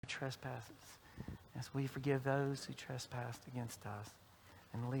trespasses, as we forgive those who trespass against us.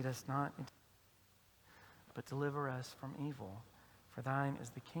 And lead us not into, but deliver us from evil. For thine is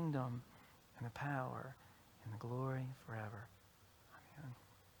the kingdom and the power and the glory forever. Amen.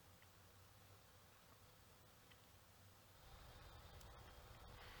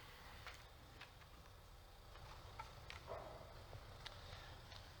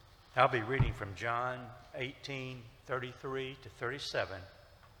 I'll be reading from John 18:33 to 37.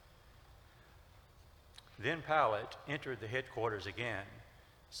 Then Pilate entered the headquarters again,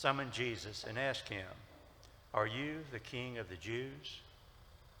 summoned Jesus, and asked him, "Are you the king of the Jews?"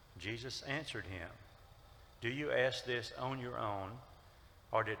 Jesus answered him, "Do you ask this on your own,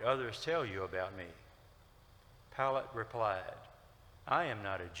 or did others tell you about me?" Pilate replied, "I am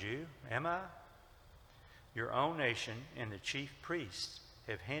not a Jew, am I? Your own nation and the chief priests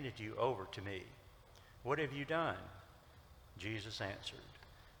have handed you over to me. What have you done?" Jesus answered,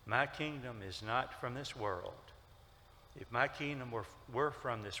 "My kingdom is not from this world. If my kingdom were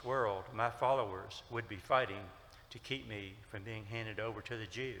from this world, my followers would be fighting to keep me from being handed over to the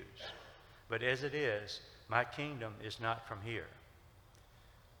Jews. But as it is, my kingdom is not from here."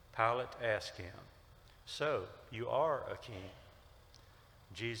 Pilate asked him, "So you are a king?"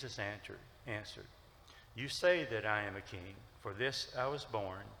 Jesus answered, "You say that I am a king. For this I was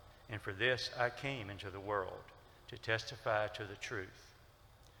born, and for this I came into the world, to testify to the truth.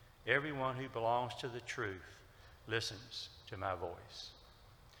 Everyone who belongs to the truth listens to my voice."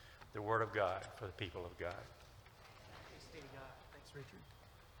 The word of God for the people of God. Thanks be to God. Thanks, Richard.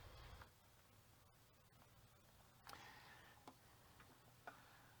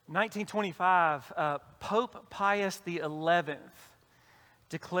 In 1925, Pope Pius XI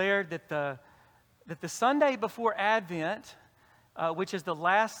declared that the Sunday before Advent, which is the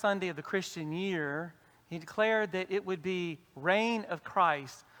last Sunday of the Christian year, he declared that it would be Reign of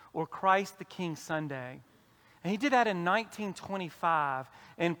Christ, or Christ the King Sunday. And he did that in 1925,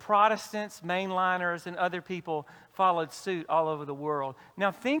 and Protestants, mainliners, and other people followed suit all over the world.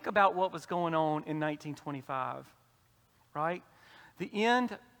 Now think about what was going on in 1925, right? The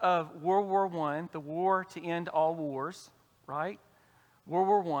end of World War I, the war to end all wars, right? World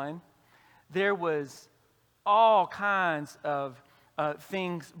War I. There was all kinds of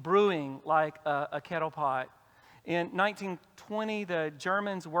things brewing like a kettle pot. In 1920, the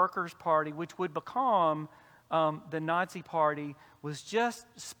German Workers' Party, which would become the Nazi Party, was just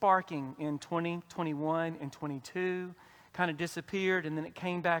sparking in 2021 and 22, kind of disappeared, and then it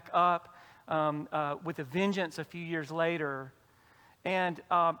came back up with a vengeance a few years later. And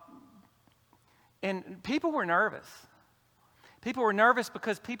people were nervous. People were nervous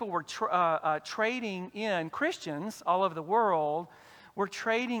because people were trading in, Christians all over the world were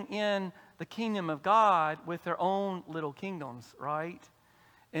trading in the kingdom of God with their own little kingdoms, right?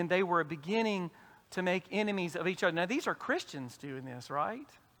 And they were beginning to make enemies of each other. Now, these are Christians doing this, right?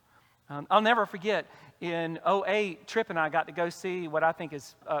 I'll never forget, in 2008, Tripp and I got to go see what I think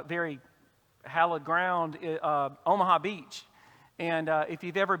is very hallowed ground, Omaha Beach. And if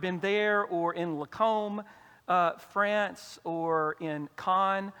you've ever been there, or in Lacombe, France, or in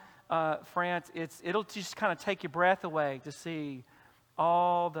Cannes, France, it'll just kind of take your breath away to see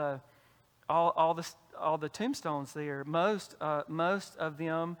all the tombstones there. Most of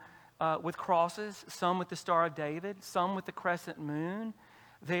them with crosses, some with the Star of David, some with the crescent moon.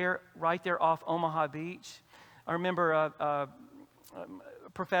 There, right there off Omaha Beach. I remember a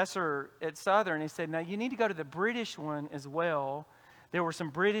professor at Southern. He said, "Now you need to go to the British one as well." There were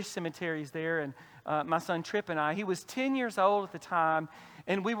some British cemeteries there, and my son Tripp and I, he was 10 years old at the time,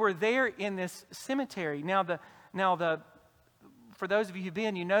 and we were there in this cemetery. Now for those of you who've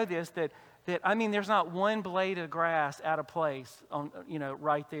been, you know this, that I mean, there's not one blade of grass out of place on,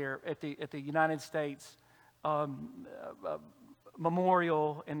 right there at the United States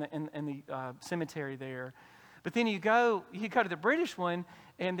Memorial in the cemetery there. But then you go to the British one,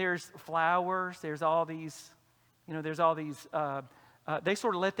 and there's flowers. There's all these, they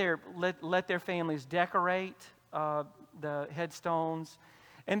sort of let their families decorate the headstones.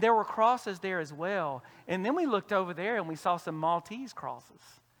 And there were crosses there as well. And then we looked over there and we saw some Maltese crosses.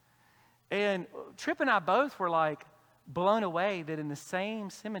 And Tripp and I both were like blown away that in the same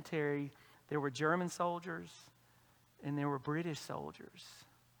cemetery there were German soldiers and there were British soldiers.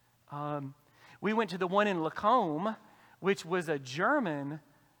 We went to the one in Lacombe, which was a German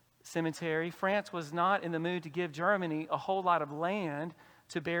cemetery. France was not in the mood to give Germany a whole lot of land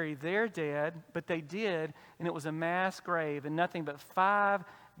to bury their dead, but they did, and it was a mass grave, and nothing but 5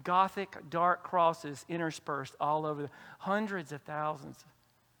 Gothic dark crosses interspersed all over, hundreds of thousands.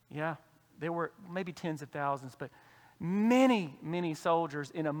 Yeah, there were maybe tens of thousands, but many, many soldiers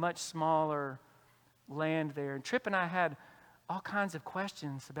in a much smaller land there. And Tripp and I had all kinds of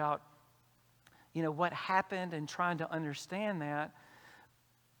questions about, what happened and trying to understand that.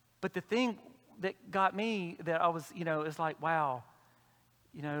 But the thing that got me that I was, is like, wow,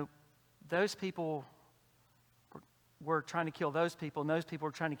 those people were trying to kill those people, and those people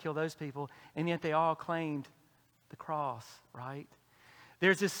were trying to kill those people, and yet they all claimed the cross, right?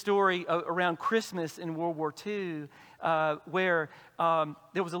 There's this story around Christmas in World War II where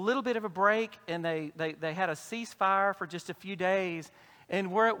there was a little bit of a break, and they had a ceasefire for just a few days,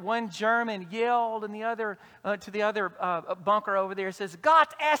 and where one German yelled and the other to the other bunker over there says,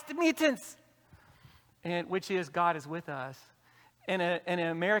 "Gott ist mit uns," and which is God is with us. And an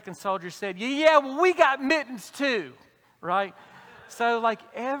American soldier said, "Yeah, well, we got mittens too," right? So like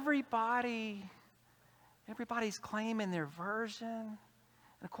everybody's claiming their version.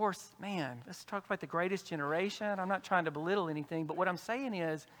 And of course, man, let's talk about the greatest generation. I'm not trying to belittle anything, but what I'm saying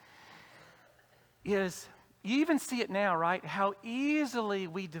is you even see it now, right? How easily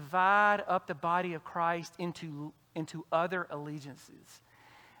we divide up the body of Christ into other allegiances.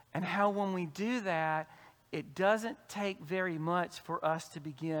 And how when we do that, it doesn't take very much for us to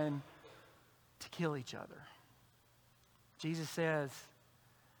begin to kill each other. Jesus says,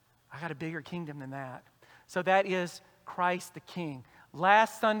 I got a bigger kingdom than that. So that is Christ the King.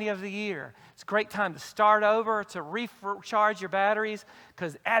 Last Sunday of the year. It's a great time to start over, to recharge your batteries,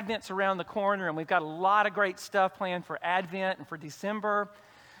 because Advent's around the corner, and we've got a lot of great stuff planned for Advent and for December.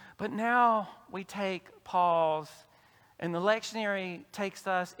 But now we take pause, and the lectionary takes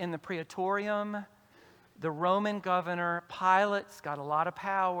us in the Praetorium. The Roman governor, Pilate's got a lot of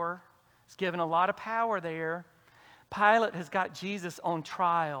power. He's given a lot of power there. Pilate has got Jesus on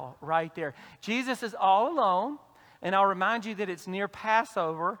trial right there. Jesus is all alone. And I'll remind you that it's near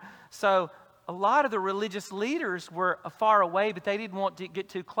Passover. So a lot of the religious leaders were far away, but they didn't want to get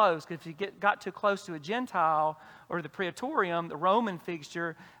too close. Because if you got too close to a Gentile or the Praetorium, the Roman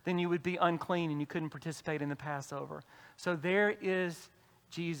fixture, then you would be unclean and you couldn't participate in the Passover. So there is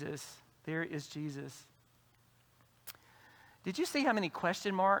Jesus. There is Jesus. Did you see how many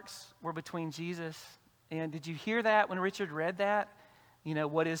question marks were between Jesus? And did you hear that when Richard read that?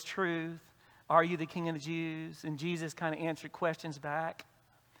 What is truth? Are you the King of the Jews? And Jesus kind of answered questions back.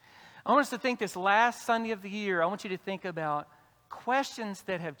 I want us to think this last Sunday of the year, I want you to think about questions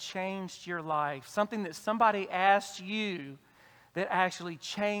that have changed your life. Something that somebody asked you that actually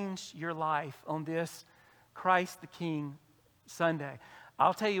changed your life on this Christ the King Sunday.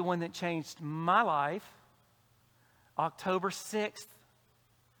 I'll tell you one that changed my life. October 6th,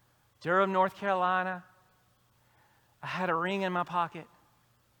 Durham, North Carolina. I had a ring in my pocket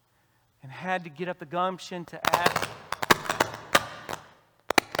and had to get up the gumption to ask. Is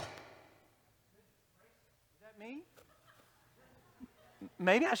that me?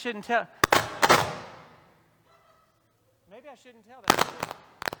 Maybe I shouldn't tell. Maybe I shouldn't tell that.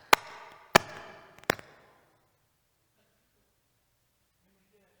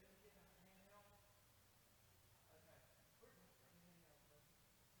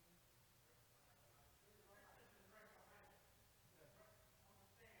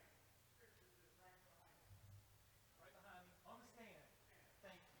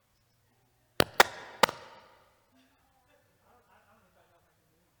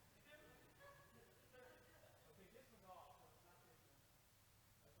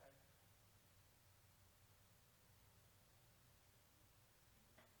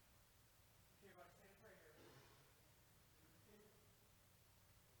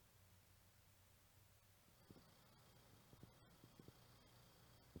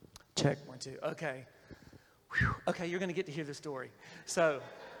 Check, 1, 2. Okay. Whew. Okay, you're going to get to hear the story. So,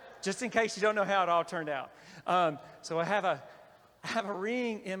 just in case you don't know how it all turned out. So I have a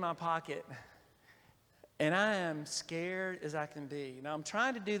ring in my pocket, and I am scared as I can be. Now, I'm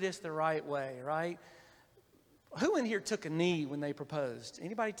trying to do this the right way, right? Who in here took a knee when they proposed?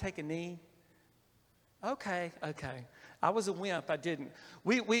 Anybody take a knee? Okay. I was a wimp. I didn't.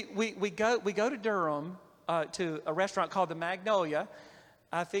 We go to Durham to a restaurant called the Magnolia.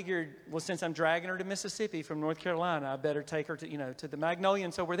 I figured, well, since I'm dragging her to Mississippi from North Carolina, I better take her to the Magnolia.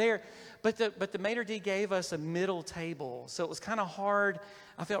 And so we're there. But the maitre d' gave us a middle table, so it was kind of hard.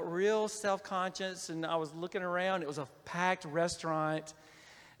 I felt real self-conscious, and I was looking around. It was a packed restaurant,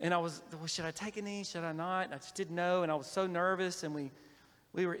 and I was, well, should I take a knee? Should I not? And I just didn't know, and I was so nervous. And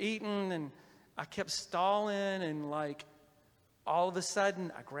we were eating, and I kept stalling, and like all of a sudden,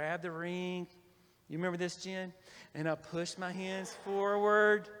 I grabbed the ring. You remember this, Jen? And I pushed my hands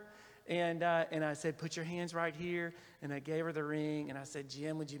forward, and I said, put your hands right here. And I gave her the ring, and I said,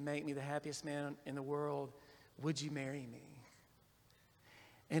 Jen, would you make me the happiest man in the world? would you marry me?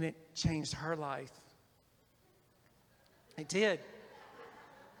 And it changed her life. It did.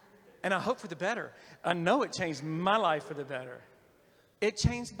 And I hope for the better. I know it changed my life for the better. It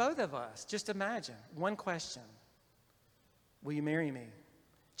changed both of us. Just imagine, one question. Will you marry me?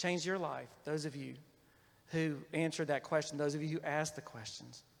 Changed your life, those of you who answered that question, those of you who asked the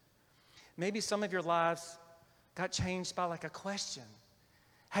questions. Maybe some of your lives got changed by like a question.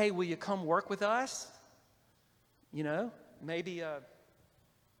 Hey, will you come work with us? You know, maybe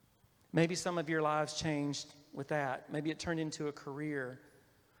some of your lives changed with that. Maybe it turned into a career.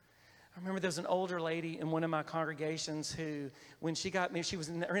 I remember there was an older lady in one of my congregations who, when she got me, she was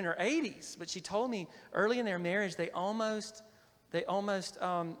in her 80s, but she told me early in their marriage, it almost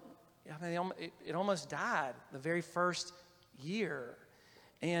died the very first year.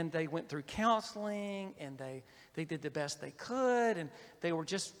 And they went through counseling, and they did the best they could, and they were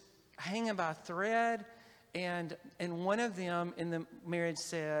just hanging by a thread. And one of them in the marriage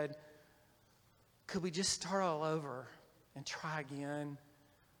said, could we just start all over and try again?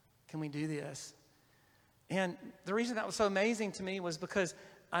 Can we do this? And the reason that was so amazing to me was because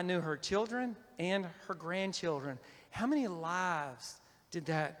I knew her children and her grandchildren. How many lives did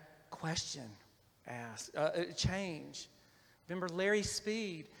that question change? Remember Larry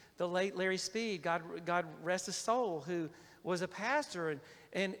Speed, the late Larry Speed, God rest his soul, who was a pastor,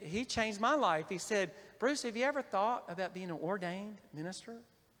 and he changed my life. He said, Bruce, have you ever thought about being an ordained minister?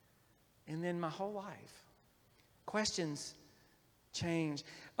 And then my whole life, questions change.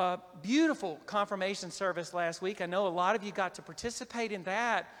 Beautiful confirmation service last week. I know a lot of you got to participate in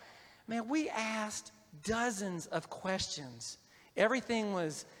that. Man, we asked dozens of questions.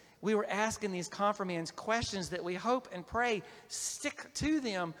 We were asking these confirmands questions that we hope and pray stick to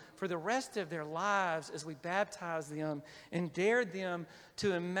them for the rest of their lives as we baptize them and dared them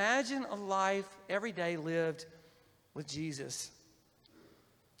to imagine a life every day lived with Jesus.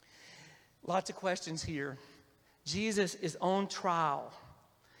 Lots of questions here. Jesus is on trial.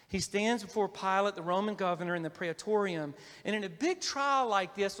 He stands before Pilate, the Roman governor, in the praetorium. And in a big trial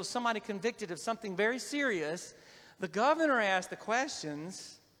like this, with somebody convicted of something very serious, the governor asks the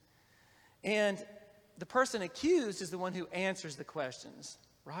questions, and the person accused is the one who answers the questions,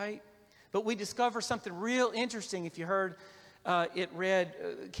 right? But we discover something real interesting if you heard it read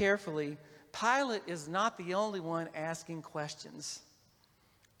carefully. Pilate is not the only one asking questions.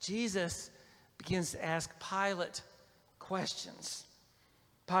 Jesus begins to ask Pilate questions.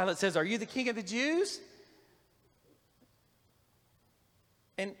 Pilate says, "Are you the king of the Jews?"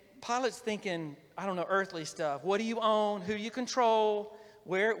 And Pilate's thinking, I don't know, earthly stuff. What do you own? Who do you control?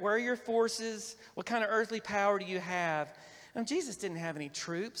 Where are your forces? What kind of earthly power do you have? And Jesus didn't have any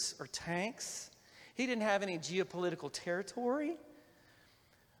troops or tanks. He didn't have any geopolitical territory.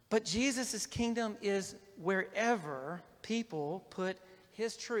 But Jesus' kingdom is wherever people put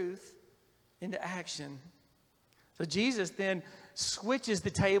his truth into action. So Jesus then switches the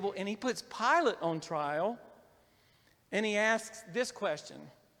table and he puts Pilate on trial, and he asks this question.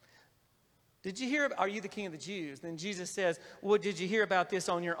 Did you hear, are you the king of the Jews? Then Jesus says, well, did you hear about this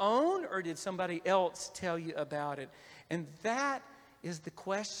on your own, or did somebody else tell you about it? And that is the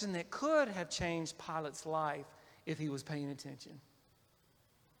question that could have changed Pilate's life if he was paying attention.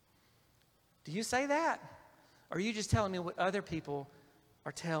 Do you say that? Or are you just telling me what other people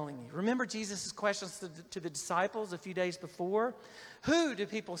are telling you? Remember Jesus' questions to the disciples a few days before? Who do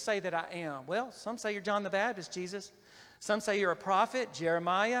people say that I am? Well, some say you're John the Baptist, Jesus. Some say you're a prophet,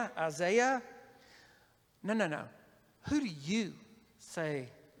 Jeremiah, Isaiah. No. Who do you say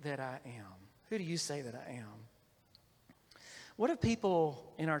that I am? Who do you say that I am? What if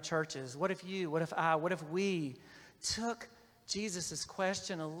people in our churches, what if you, what if I, what if we took Jesus'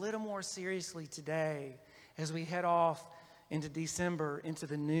 question a little more seriously today as we head off into December, into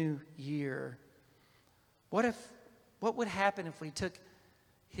the new year? What would happen if we took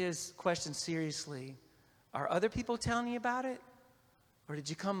his question seriously? Are other people telling you about it? Or did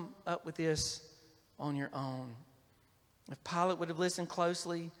you come up with this on your own? If Pilate would have listened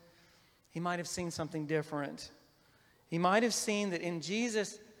closely, he might have seen something different. He might have seen that in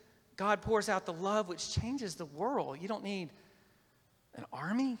Jesus, God pours out the love which changes the world. You don't need an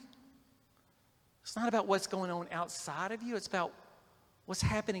army. It's not about what's going on outside of you. It's about what's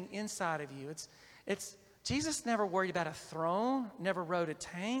happening inside of you. It's Jesus never worried about a throne, never rode a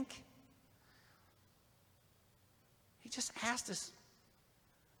tank. He just asked us,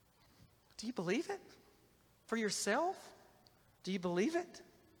 do you believe it for yourself? Do you believe it?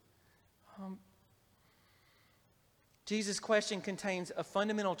 Jesus' question contains a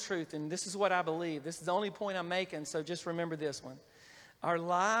fundamental truth, and this is what I believe. This is the only point I'm making, so just remember this one. Our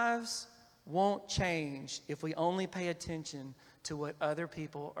lives won't change if we only pay attention to what other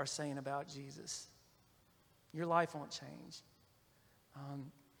people are saying about Jesus. Your life won't change.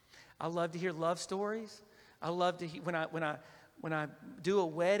 I love to hear love stories. I love to hear, when I do a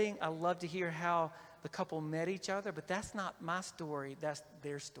wedding, I love to hear how the couple met each other, but that's not my story, that's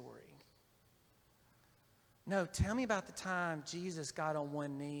their story. No, tell me about the time Jesus got on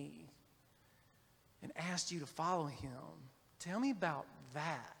one knee and asked you to follow him. Tell me about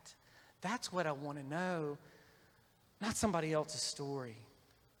that. That's what I want to know, not somebody else's story.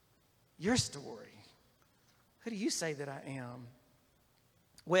 Your story. Who do you say that I am?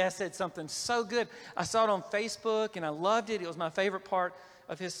 Wes said something so good. I saw it on Facebook and I loved it. It was my favorite part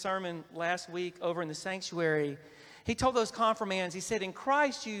of his sermon last week over in the sanctuary. He told those confirmands, he said, in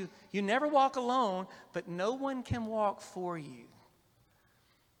Christ you never walk alone, but no one can walk for you.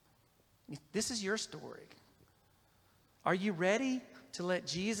 This is your story. Are you ready to let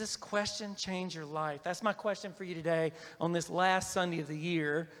Jesus' question change your life? That's my question for you today on this last Sunday of the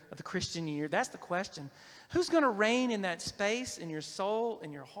year, of the Christian year. That's the question. Who's going to reign in that space, in your soul,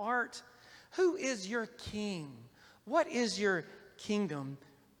 in your heart? Who is your king? What is your kingdom?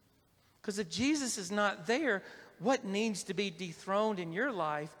 Because if Jesus is not there, what needs to be dethroned in your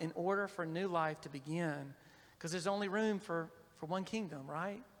life in order for new life to begin? Because there's only room for one kingdom,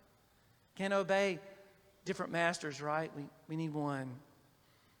 right? Can't obey different masters, right? We need one.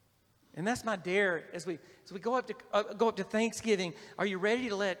 And that's my dare as we go up to Thanksgiving. Are you ready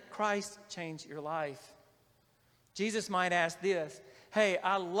to let Christ change your life? Jesus might ask this: hey,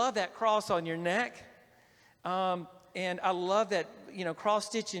 I love that cross on your neck, and I love that cross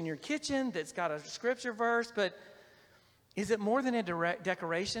stitch in your kitchen that's got a scripture verse. But is it more than a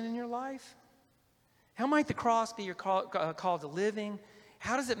decoration in your life? How might the cross be your call to living?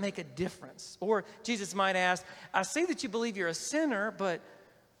 How does it make a difference? Or Jesus might ask, I see that you believe you're a sinner, but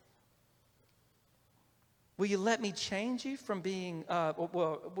will you let me change you from being,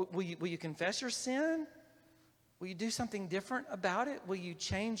 will you confess your sin? Will you do something different about it? Will you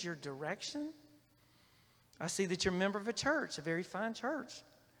change your direction? I see that you're a member of a church, a very fine church.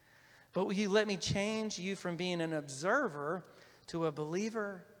 But will you let me change you from being an observer to a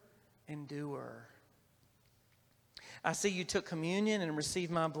believer and doer? I see you took communion and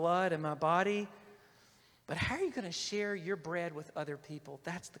received my blood and my body. But how are you going to share your bread with other people?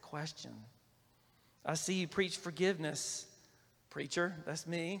 That's the question. I see you preach forgiveness. Preacher, that's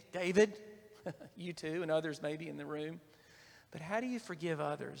me. David, you too, and others maybe in the room. But how do you forgive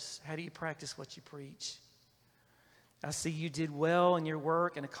others? How do you practice what you preach? I see you did well in your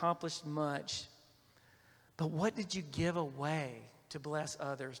work and accomplished much. But what did you give away to bless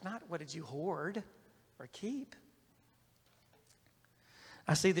others? Not what did you hoard or keep?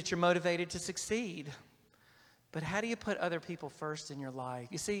 I see that you're motivated to succeed. But how do you put other people first in your life?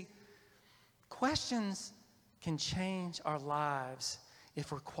 You see, questions can change our lives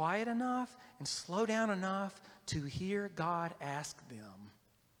if we're quiet enough and slow down enough to hear God ask them.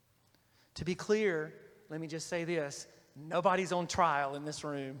 To be clear, let me just say this: nobody's on trial in this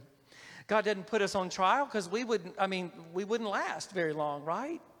room. God didn't put us on trial because we wouldn't last very long,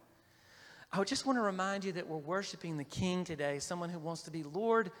 right? I just want to remind you that we're worshiping the King today, someone who wants to be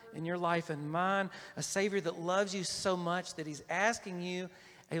Lord in your life and mine, a Savior that loves you so much that he's asking you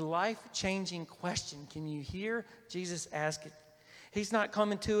a life-changing question. Can you hear Jesus ask it? He's not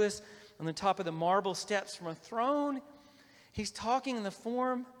coming to us on the top of the marble steps from a throne. He's taking the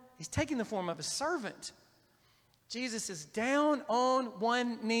form of a servant. Jesus is down on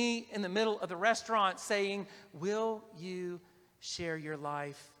one knee in the middle of the restaurant saying, will you share your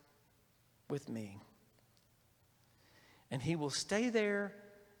life with me? And he will stay there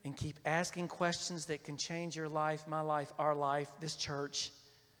and keep asking questions that can change your life, my life, our life, this church.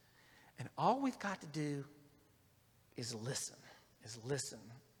 And all we've got to do is listen.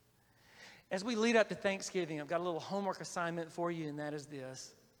 As we lead up to Thanksgiving, I've got a little homework assignment for you, and that is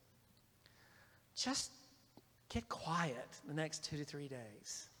this. Just get quiet the next 2 to 3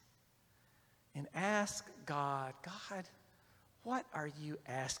 days and ask God, what are you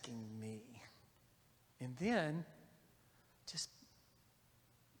asking me? And then just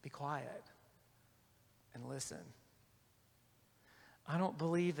be quiet and listen. I don't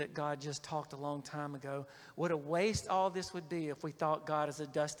believe that God just talked a long time ago. What a waste all this would be if we thought God is a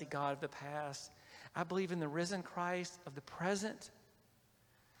dusty God of the past. I believe in the risen Christ of the present,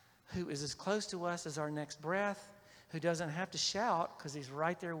 who is as close to us as our next breath, who doesn't have to shout because he's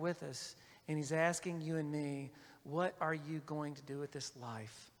right there with us. And he's asking you and me, what are you going to do with this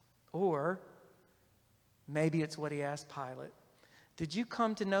life? Or maybe it's what he asked Pilate. Did you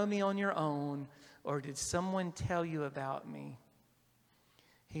come to know me on your own, or did someone tell you about me?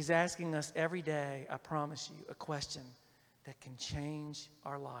 He's asking us every day, I promise you, a question that can change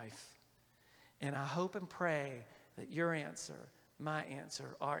our life. And I hope and pray that your answer, my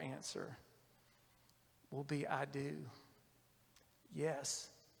answer, our answer will be, I do. Yes.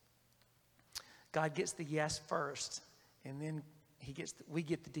 God gets the yes first, and then we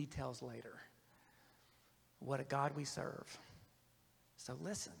get the details later. What a God we serve. So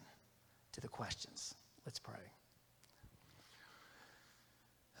listen to the questions. Let's pray.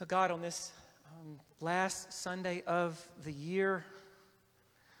 God, on this last Sunday of the year,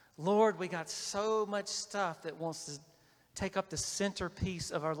 Lord, we got so much stuff that wants to take up the centerpiece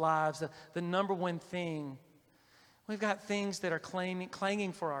of our lives, the number one thing. We've got things that are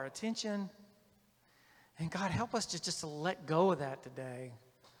clanging for our attention. And God, help us just to let go of that today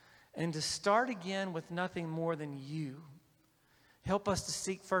and to start again with nothing more than you. Help us to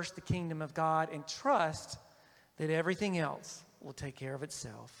seek first the kingdom of God and trust that everything else will take care of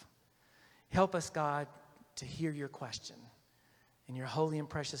itself. Help us, God, to hear your question. In your holy and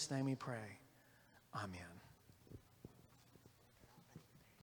precious name we pray. Amen.